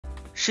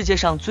世界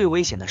上最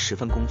危险的10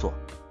份工作，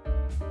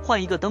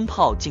换一个灯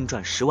泡净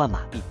赚10万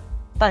马币，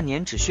半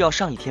年只需要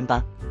上1天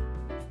班。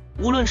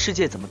无论世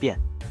界怎么变，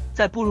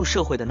在步入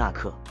社会的那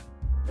刻，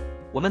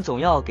我们总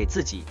要给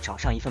自己找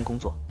上一份工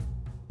作。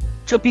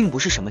这并不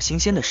是什么新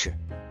鲜的事，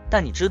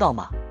但你知道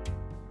吗？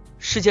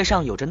世界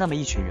上有着那么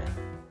一群人，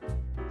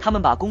他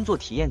们把工作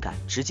体验感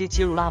直接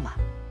接入拉满，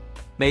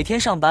每天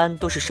上班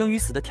都是生与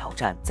死的挑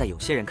战。在有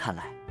些人看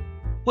来，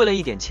为了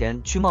一点钱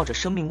去冒着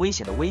生命危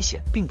险的危险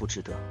并不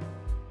值得，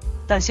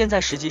但现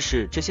在实际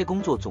是这些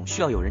工作总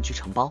需要有人去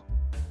承包。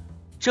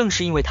正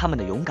是因为他们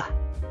的勇敢，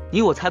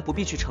你我才不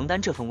必去承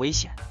担这份危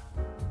险。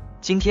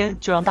今天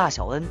就让大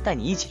小恩带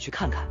你一起去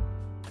看看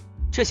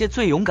这些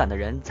最勇敢的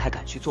人才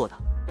敢去做的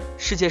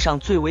世界上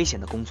最危险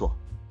的工作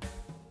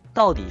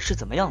到底是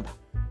怎么样的。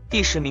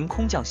第10名，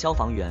空降消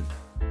防员。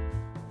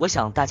我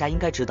想大家应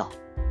该知道，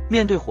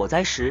面对火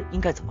灾时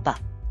应该怎么办，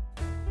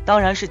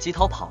当然是急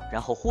逃跑，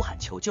然后呼喊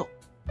求救，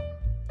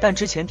但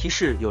之前提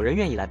是有人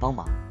愿意来帮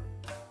忙，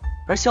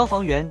而消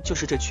防员就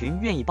是这群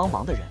愿意帮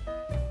忙的人。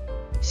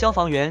消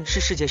防员是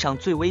世界上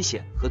最危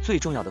险和最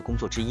重要的工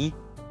作之一，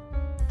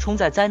冲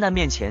在灾难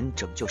面前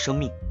拯救生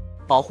命，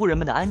保护人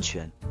们的安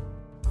全。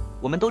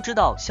我们都知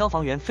道消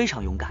防员非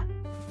常勇敢，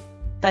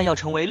但要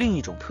成为另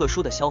一种特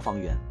殊的消防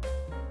员，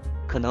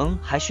可能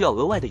还需要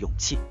额外的勇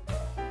气。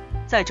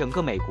在整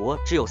个美国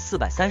只有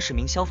430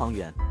名消防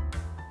员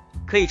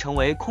可以成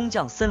为空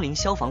降森林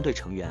消防队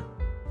成员。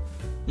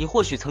你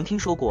或许曾听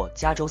说过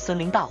加州森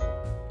林大火，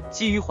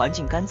基于环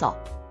境干燥，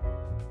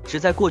只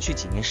在过去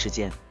几年时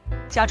间，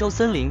加州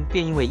森林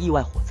便因为意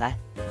外火灾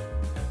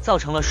造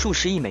成了数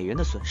十亿美元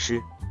的损失。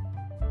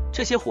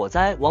这些火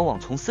灾往往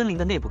从森林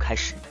的内部开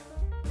始，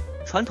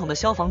传统的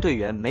消防队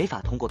员没法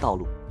通过道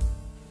路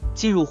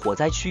进入火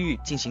灾区域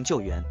进行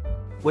救援，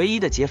唯一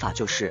的解法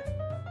就是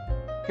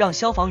让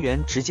消防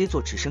员直接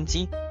坐直升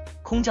机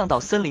空降到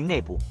森林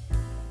内部，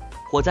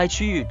火灾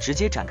区域直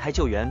接展开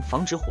救援，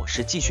防止火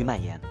势继续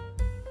蔓延。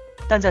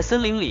但在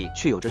森林里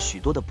却有着许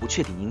多的不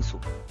确定因素，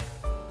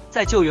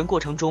在救援过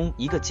程中，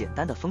一个简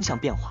单的风向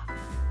变化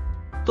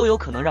都有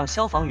可能让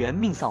消防员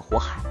命丧火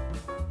海。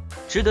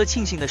值得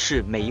庆幸的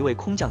是，每一位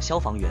空降消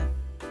防员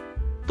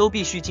都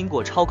必须经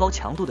过超高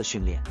强度的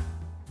训练，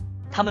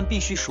他们必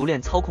须熟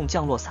练操控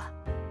降落伞，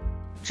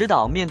指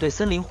导面对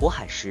森林火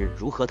海时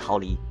如何逃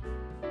离，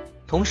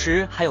同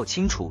时还有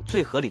清楚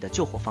最合理的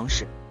救火方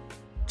式，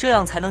这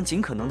样才能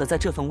尽可能的在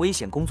这份危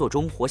险工作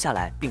中活下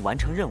来并完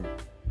成任务。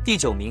第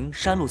9名，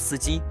山路司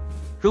机。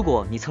如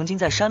果你曾经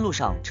在山路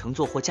上乘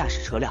坐或驾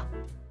驶车辆，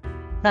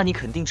那你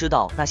肯定知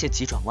道那些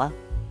急转弯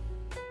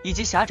以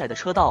及狭窄的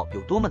车道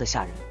有多么的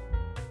吓人。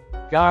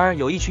然而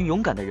有一群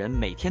勇敢的人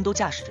每天都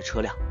驾驶着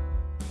车辆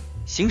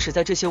行驶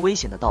在这些危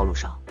险的道路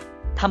上，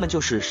他们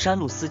就是山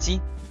路司机。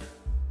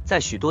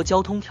在许多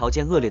交通条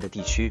件恶劣的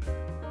地区，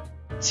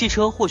汽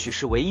车或许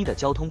是唯一的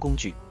交通工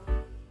具，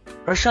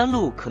而山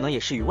路可能也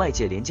是与外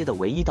界连接的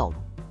唯一道路。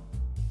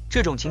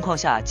这种情况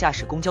下，驾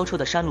驶公交车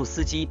的山路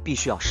司机必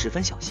须要十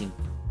分小心，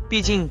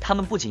毕竟他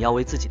们不仅要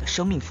为自己的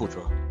生命负责，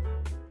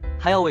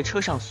还要为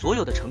车上所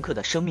有的乘客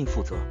的生命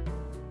负责。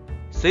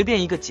随便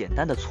一个简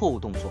单的错误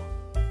动作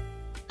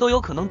都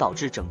有可能导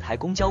致整台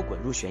公交滚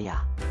入悬崖，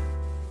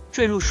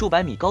坠入数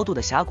百米高度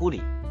的峡谷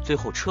里，最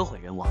后车毁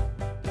人亡。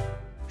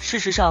事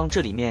实上，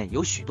这里面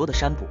有许多的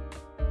山谷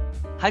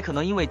还可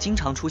能因为经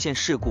常出现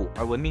事故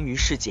而闻名于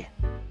世界。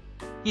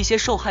一些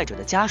受害者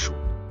的家属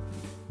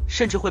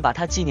甚至会把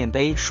他纪念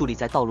碑树立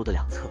在道路的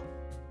两侧。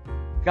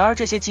然而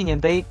这些纪念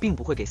碑并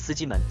不会给司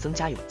机们增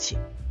加勇气，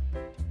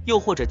又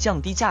或者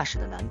降低驾驶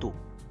的难度，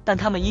但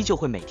他们依旧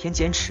会每天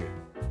坚持，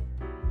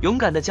勇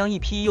敢地将一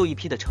批又一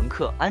批的乘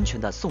客安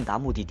全地送达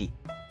目的地。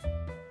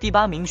第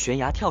8名，悬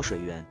崖跳水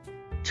员。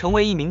成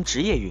为一名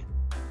职业运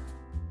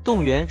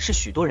动员是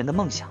许多人的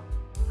梦想，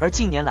而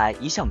近年来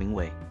一项名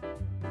为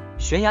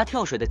悬崖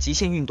跳水的极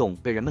限运动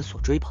被人们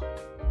所追捧。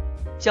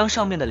将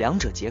上面的两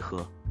者结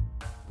合，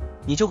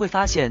你就会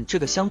发现这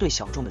个相对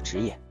小众的职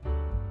业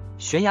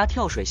悬崖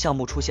跳水项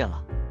目出现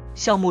了。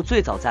项目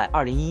最早在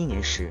2011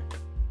年时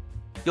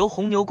由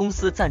红牛公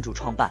司赞助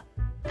创办，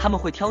他们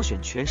会挑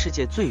选全世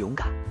界最勇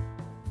敢、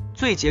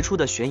最杰出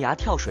的悬崖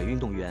跳水运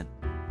动员，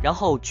然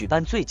后举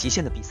办最极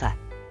限的比赛。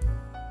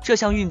这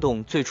项运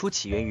动最初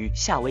起源于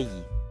夏威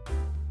夷，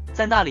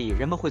在那里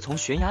人们会从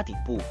悬崖顶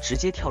部直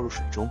接跳入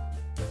水中，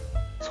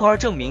从而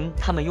证明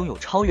他们拥有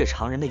超越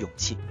常人的勇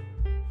气。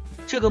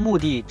这个目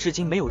的至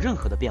今没有任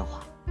何的变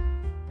化。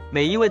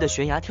每一位的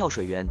悬崖跳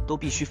水员都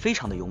必须非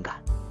常的勇敢，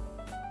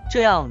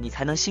这样你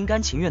才能心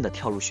甘情愿地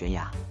跳入悬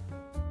崖，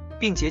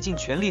并竭尽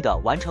全力地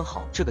完成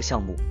好这个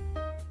项目。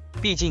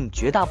毕竟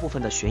绝大部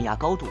分的悬崖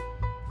高度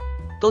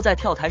都在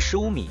跳台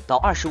15米到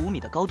25米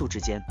的高度之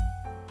间，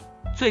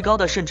最高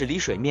的甚至离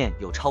水面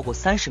有超过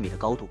30米的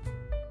高度。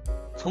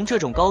从这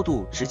种高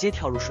度直接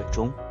跳入水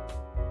中，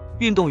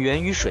运动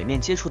员与水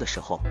面接触的时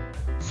候，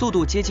速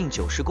度接近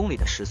90公里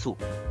的时速，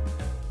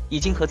已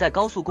经和在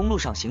高速公路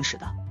上行驶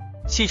的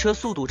汽车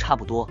速度差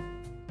不多。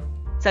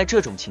在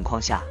这种情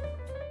况下，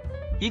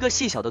一个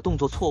细小的动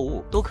作错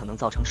误都可能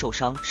造成受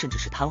伤甚至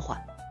是瘫痪。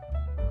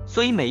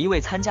所以每一位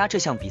参加这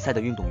项比赛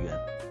的运动员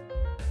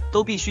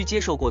都必须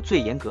接受过最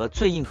严格、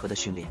最硬核的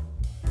训练。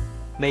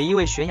每一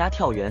位悬崖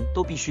跳员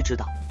都必须知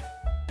道，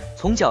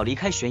从脚离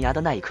开悬崖的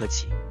那一刻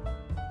起，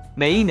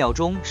每一秒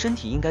钟身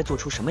体应该做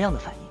出什么样的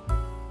反应。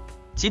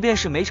即便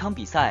是每场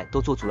比赛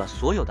都做足了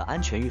所有的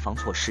安全预防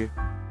措施，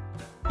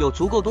有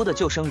足够多的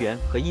救生员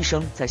和医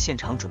生在现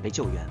场准备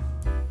救援，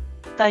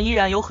但依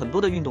然有很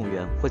多的运动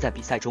员会在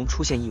比赛中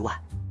出现意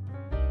外、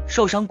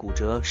受伤、骨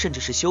折，甚至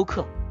是休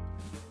克。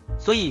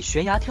所以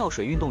悬崖跳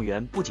水运动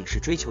员不仅是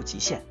追求极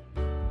限，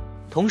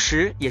同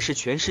时也是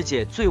全世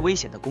界最危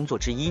险的工作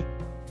之一。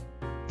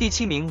第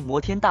7名，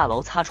摩天大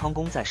楼擦窗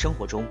工。在生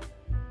活中，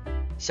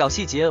小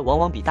细节往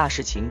往比大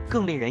事情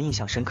更令人印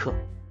象深刻。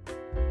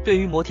对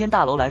于摩天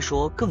大楼来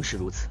说更是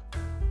如此。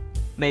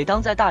每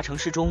当在大城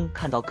市中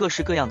看到各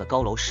式各样的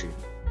高楼时，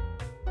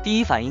第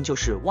一反应就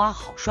是哇，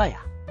好帅呀！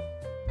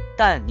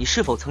但你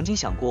是否曾经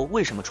想过，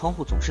为什么窗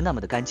户总是那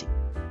么的干净？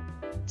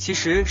其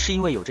实是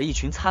因为有着一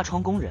群擦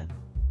窗工人，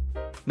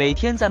每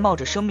天在冒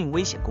着生命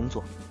危险工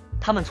作。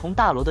他们从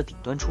大楼的顶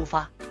端出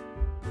发，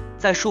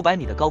在数百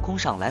米的高空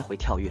上来回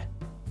跳跃，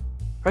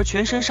而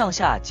全身上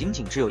下仅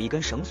仅只有一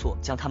根绳索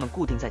将他们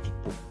固定在顶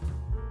部。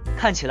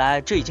看起来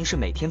这已经是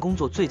每天工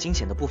作最惊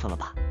险的部分了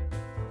吧？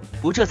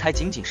不，这才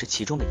仅仅是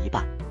其中的一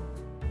半。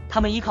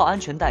他们依靠安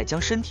全带将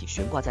身体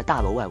悬挂在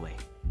大楼外围，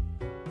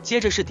接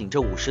着是顶着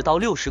50到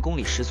60公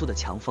里时速的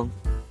强风，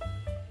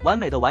完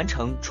美的完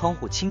成窗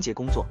户清洁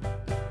工作，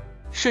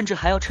甚至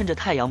还要趁着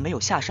太阳没有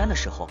下山的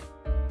时候，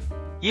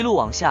一路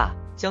往下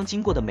将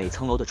经过的每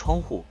层楼的窗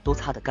户都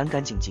擦得干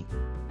干净净。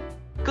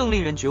更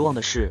令人绝望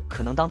的是，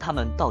可能当他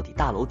们到底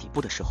大楼底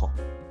部的时候，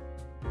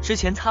之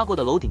前擦过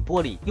的楼顶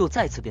玻璃又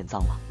再次变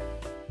脏了。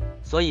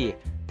所以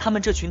他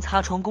们这群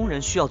擦窗工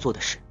人需要做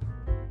的是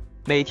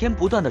每天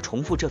不断地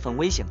重复这份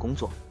危险工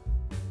作。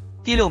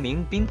第6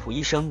名，冰瀑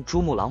医生。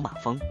珠穆朗玛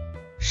峰，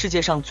世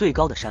界上最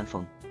高的山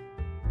峰，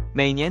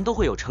每年都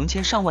会有成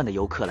千上万的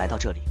游客来到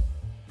这里，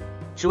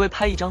只为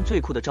拍一张最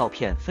酷的照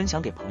片分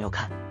享给朋友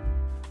看。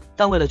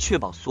但为了确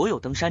保所有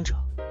登山者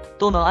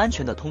都能安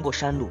全地通过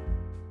山路，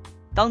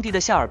当地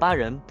的夏尔巴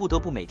人不得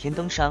不每天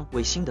登山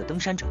为新的登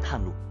山者探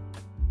路，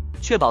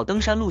确保登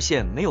山路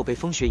线没有被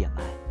风雪掩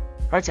埋。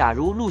而假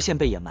如路线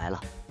被掩埋了，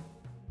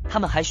他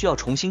们还需要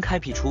重新开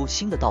辟出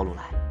新的道路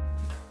来。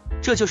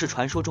这就是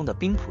传说中的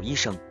冰瀑医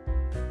生。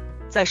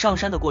在上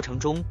山的过程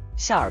中，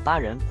夏尔巴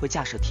人会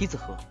架设梯子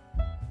河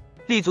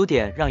立足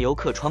点，让游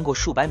客穿过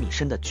数百米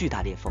深的巨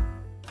大裂缝。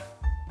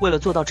为了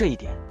做到这一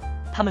点，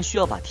他们需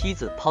要把梯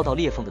子抛到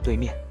裂缝的对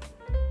面，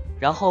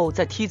然后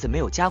在梯子没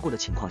有加固的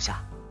情况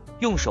下，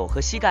用手和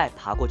膝盖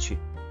爬过去。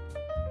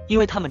因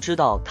为他们知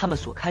道他们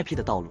所开辟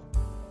的道路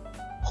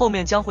后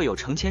面将会有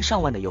成千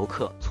上万的游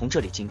客从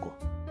这里经过，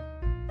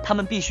他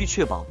们必须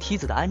确保梯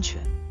子的安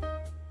全，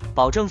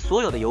保证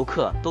所有的游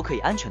客都可以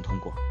安全通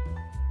过。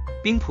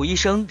冰瀑医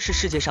生是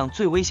世界上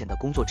最危险的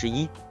工作之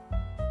一，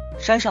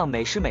山上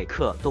每时每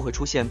刻都会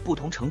出现不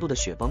同程度的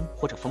雪崩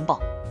或者风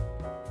暴，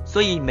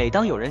所以每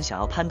当有人想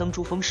要攀登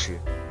珠峰时，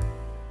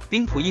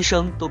冰瀑医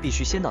生都必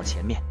须先到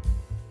前面，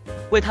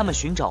为他们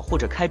寻找或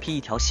者开辟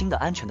一条新的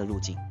安全的路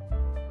径。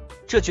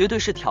这绝对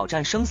是挑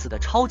战生死的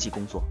超级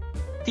工作。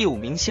第5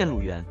名，线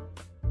路员。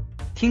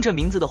听这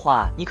名字的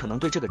话，你可能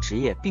对这个职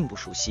业并不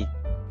熟悉，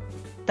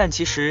但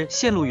其实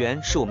线路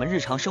员是我们日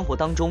常生活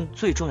当中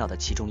最重要的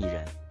其中一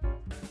人。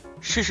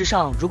事实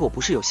上，如果不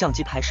是有相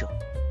机拍摄，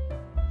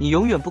你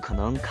永远不可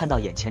能看到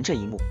眼前这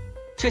一幕。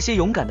这些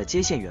勇敢的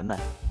接线员们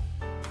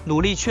努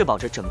力确保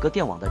着整个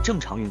电网的正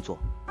常运作。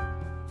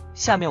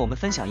下面我们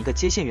分享一个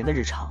接线员的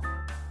日常。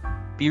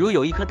比如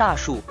有一棵大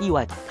树意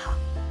外倒塌，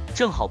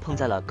正好碰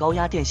在了高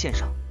压电线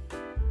上，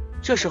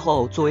这时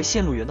候作为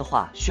线路员的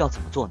话需要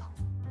怎么做呢？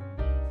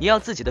你要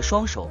自己的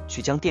双手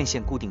去将电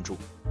线固定住，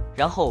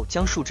然后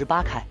将树枝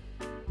扒开。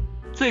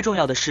最重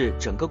要的是，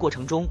整个过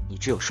程中你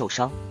只有受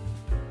伤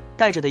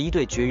戴着的一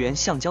对绝缘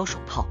橡胶手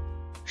套，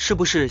是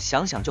不是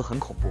想想就很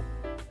恐怖？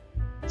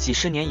几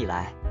十年以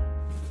来，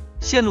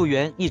线路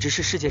员一直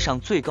是世界上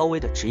最高危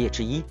的职业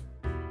之一。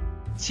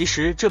其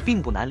实这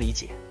并不难理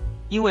解，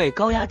因为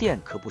高压电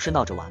可不是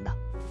闹着玩的，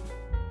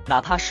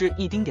哪怕是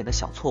一丁点的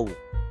小错误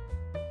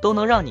都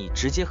能让你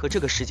直接和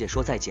这个世界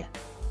说再见。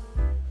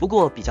不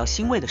过比较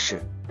欣慰的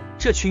是，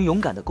这群勇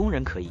敢的工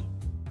人可以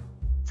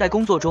在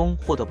工作中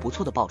获得不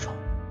错的报酬。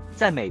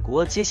在美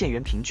国，接线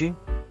员平均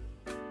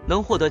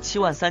能获得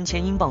73000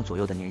英镑左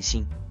右的年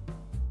薪。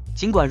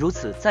尽管如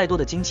此，再多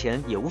的金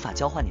钱也无法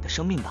交换你的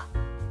生命吧。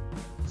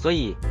所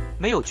以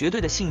没有绝对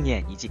的信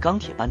念以及钢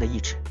铁般的意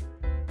志，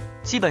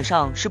基本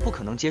上是不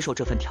可能接受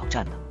这份挑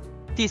战的。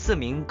第4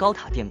名，高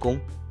塔电工。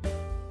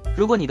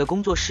如果你的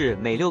工作是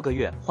每6个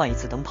月换一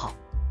次灯泡，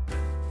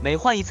每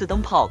换一次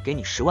灯泡给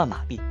你10万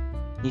马币，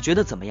你觉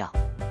得怎么样？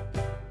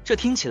这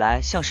听起来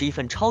像是一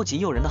份超级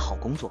诱人的好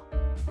工作，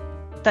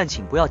但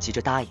请不要急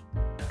着答应，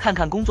看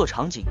看工作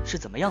场景是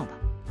怎么样的。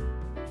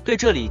对，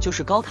这里就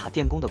是高塔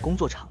电工的工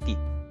作场地。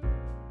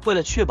为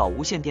了确保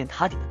无线电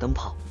塔顶的灯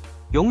泡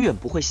永远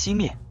不会熄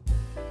灭，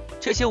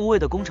这些无畏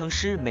的工程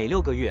师每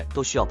6个月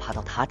都需要爬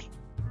到塔顶，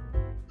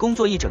工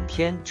作一整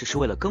天，只是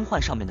为了更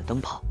换上面的灯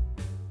泡。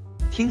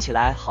听起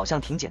来好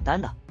像挺简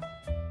单的，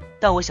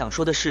但我想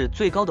说的是，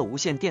最高的无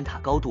线电塔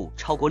高度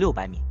超过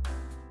600米，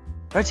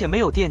而且没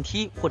有电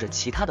梯或者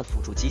其他的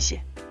辅助机械，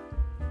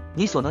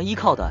你所能依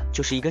靠的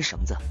就是一根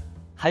绳子，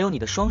还有你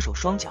的双手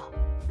双脚。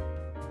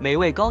每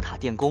位高塔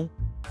电工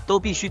都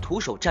必须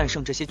徒手战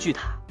胜这些巨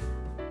塔，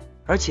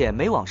而且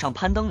每往上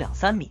攀登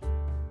2-3米，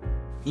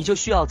你就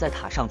需要在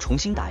塔上重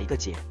新打一个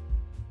结，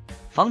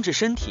防止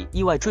身体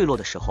意外坠落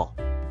的时候，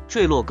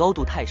坠落高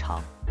度太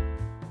长。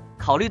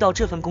考虑到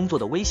这份工作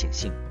的危险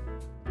性，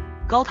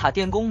高塔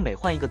电工每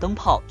换一个灯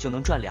泡就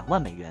能赚2万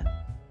美元。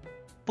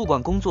不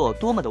管工作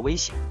多么的危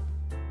险，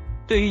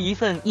对于一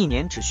份1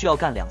年只需要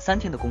干2-3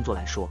天的工作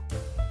来说，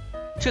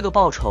这个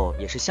报酬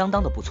也是相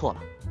当的不错了。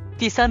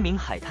第3名，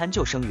海滩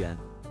救生员。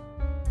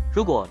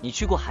如果你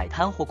去过海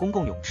滩或公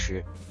共泳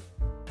池，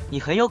你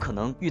很有可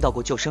能遇到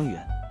过救生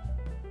员，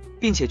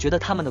并且觉得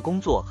他们的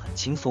工作很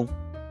轻松，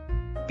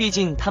毕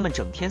竟他们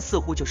整天似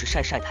乎就是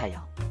晒太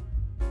阳，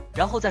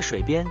然后在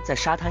水边在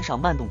沙滩上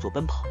慢动作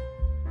奔跑。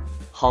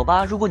好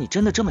吧，如果你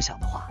真的这么想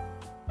的话，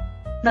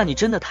那你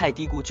真的太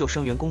低估救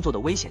生员工作的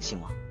危险性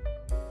了。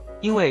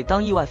因为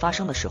当意外发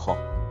生的时候，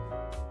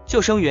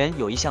救生员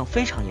有一项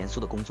非常严肃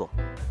的工作，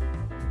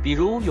比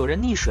如有人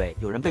溺水，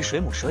有人被水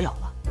母蛇咬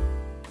了，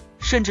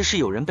甚至是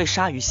有人被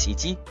鲨鱼袭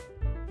击，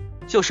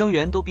救生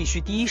员都必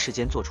须第一时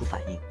间做出反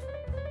应。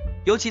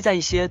尤其在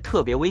一些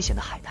特别危险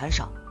的海滩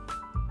上，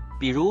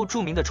比如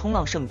著名的冲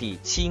浪圣地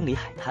7英里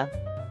海滩，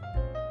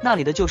那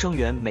里的救生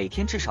员每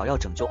天至少要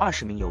拯救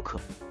20名游客。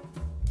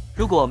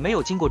如果没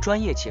有经过专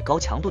业且高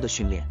强度的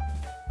训练，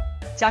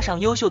加上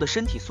优秀的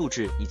身体素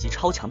质以及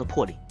超强的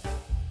魄力，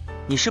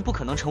你是不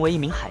可能成为一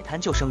名海滩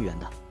救生员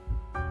的。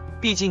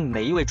毕竟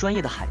每一位专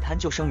业的海滩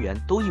救生员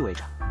都意味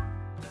着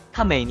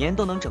他每年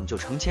都能拯救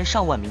成千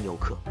上万名游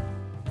客。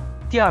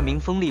第2名，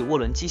风力涡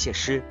轮机械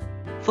师。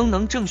风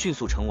能正迅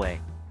速成为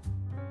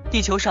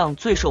地球上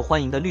最受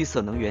欢迎的绿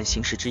色能源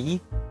形式之一。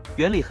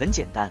原理很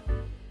简单，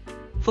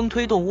风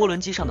推动涡轮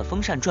机上的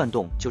风扇转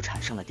动就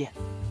产生了电，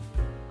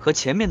和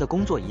前面的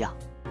工作一样，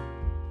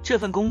这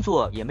份工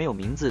作也没有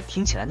名字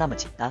听起来那么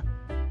简单。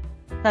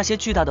那些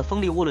巨大的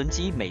风力涡轮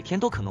机每天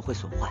都可能会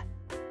损坏，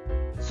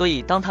所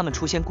以当它们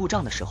出现故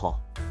障的时候，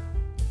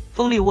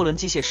风力涡轮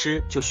机械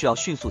师就需要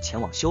迅速前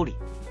往修理。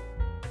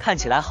看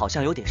起来好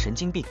像有点神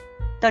经病，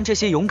但这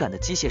些勇敢的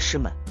机械师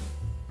们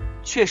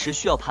确实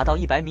需要爬到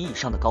100米以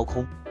上的高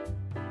空，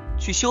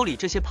去修理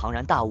这些庞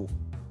然大物。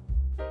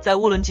在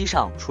涡轮机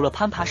上，除了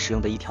攀爬使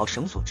用的一条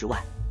绳索之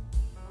外，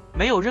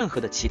没有任何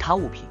的其他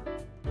物品。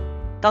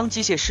当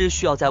机械师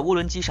需要在涡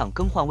轮机上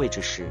更换位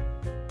置时，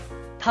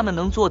他们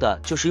能做的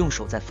就是用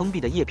手在封闭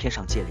的叶片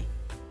上借力，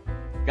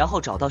然后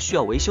找到需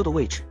要维修的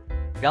位置，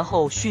然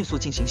后迅速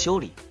进行修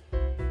理。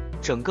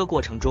整个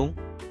过程中，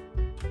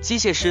机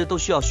械师都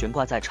需要悬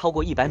挂在超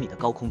过100米的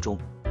高空中，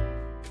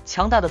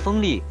强大的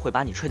风力会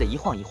把你吹得一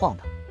晃一晃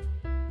的，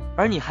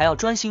而你还要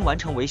专心完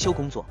成维修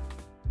工作。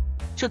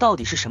这到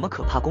底是什么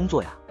可怕工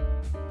作呀？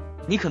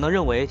你可能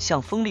认为像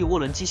风力涡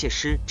轮机械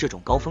师这种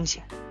高风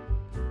险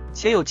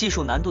且有技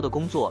术难度的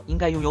工作应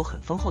该拥有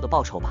很丰厚的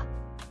报酬吧，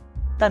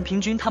但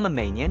平均他们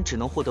每年只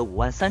能获得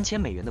53000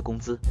美元的工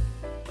资。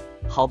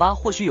好吧，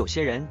或许有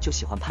些人就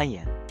喜欢攀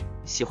岩，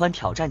喜欢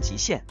挑战极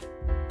限。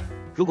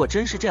如果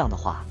真是这样的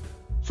话，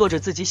做着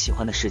自己喜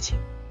欢的事情，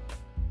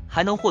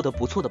还能获得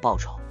不错的报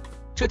酬，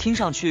这听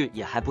上去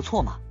也还不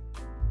错嘛。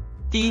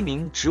第1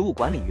名，植物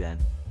管理员。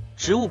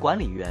植物管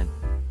理员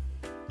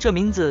这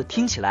名字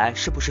听起来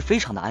是不是非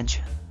常的安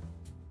全？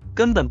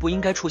根本不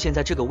应该出现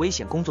在这个危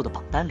险工作的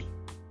榜单里。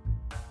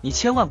你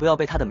千万不要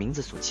被它的名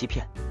字所欺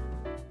骗，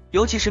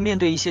尤其是面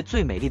对一些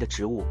最美丽的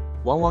植物，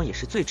往往也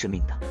是最致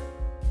命的。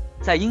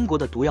在英国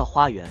的毒药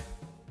花园，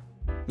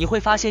你会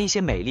发现一些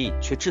美丽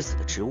却致死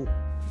的植物，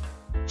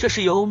这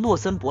是由诺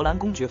森伯兰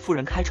公爵夫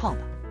人开创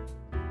的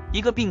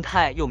一个病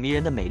态又迷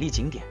人的美丽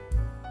景点。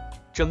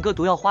整个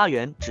毒药花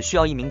园只需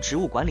要1名植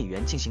物管理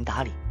员进行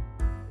打理。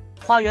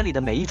花园里的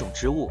每一种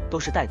植物都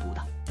是带毒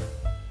的，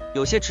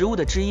有些植物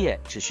的汁液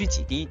只需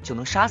几滴就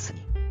能杀死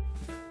你，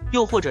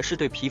又或者是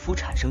对皮肤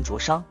产生灼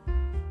伤，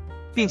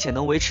并且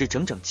能维持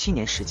整整7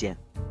年时间。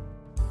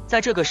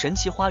在这个神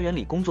奇花园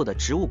里工作的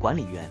植物管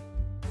理员，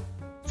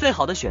最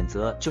好的选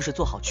择就是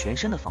做好全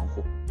身的防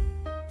护，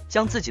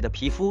将自己的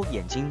皮肤、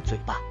眼睛、嘴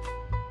巴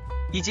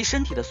以及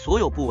身体的所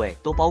有部位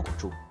都包裹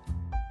住，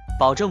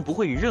保证不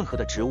会与任何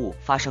的植物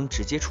发生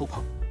直接触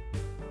碰。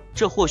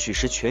这或许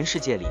是全世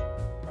界里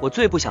我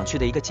最不想去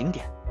的一个景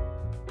点，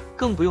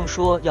更不用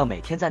说要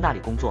每天在那里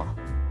工作了。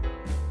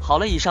好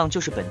了，以上就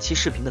是本期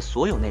视频的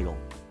所有内容。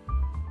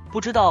不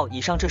知道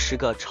以上这10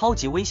个超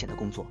级危险的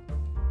工作，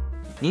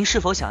您是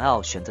否想要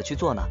选择去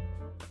做呢？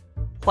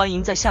欢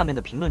迎在下面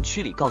的评论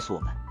区里告诉我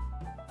们。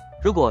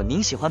如果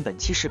您喜欢本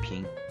期视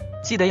频，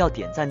记得要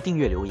点赞、订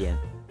阅、留言。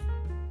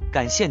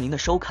感谢您的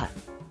收看，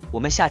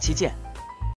我们下期见。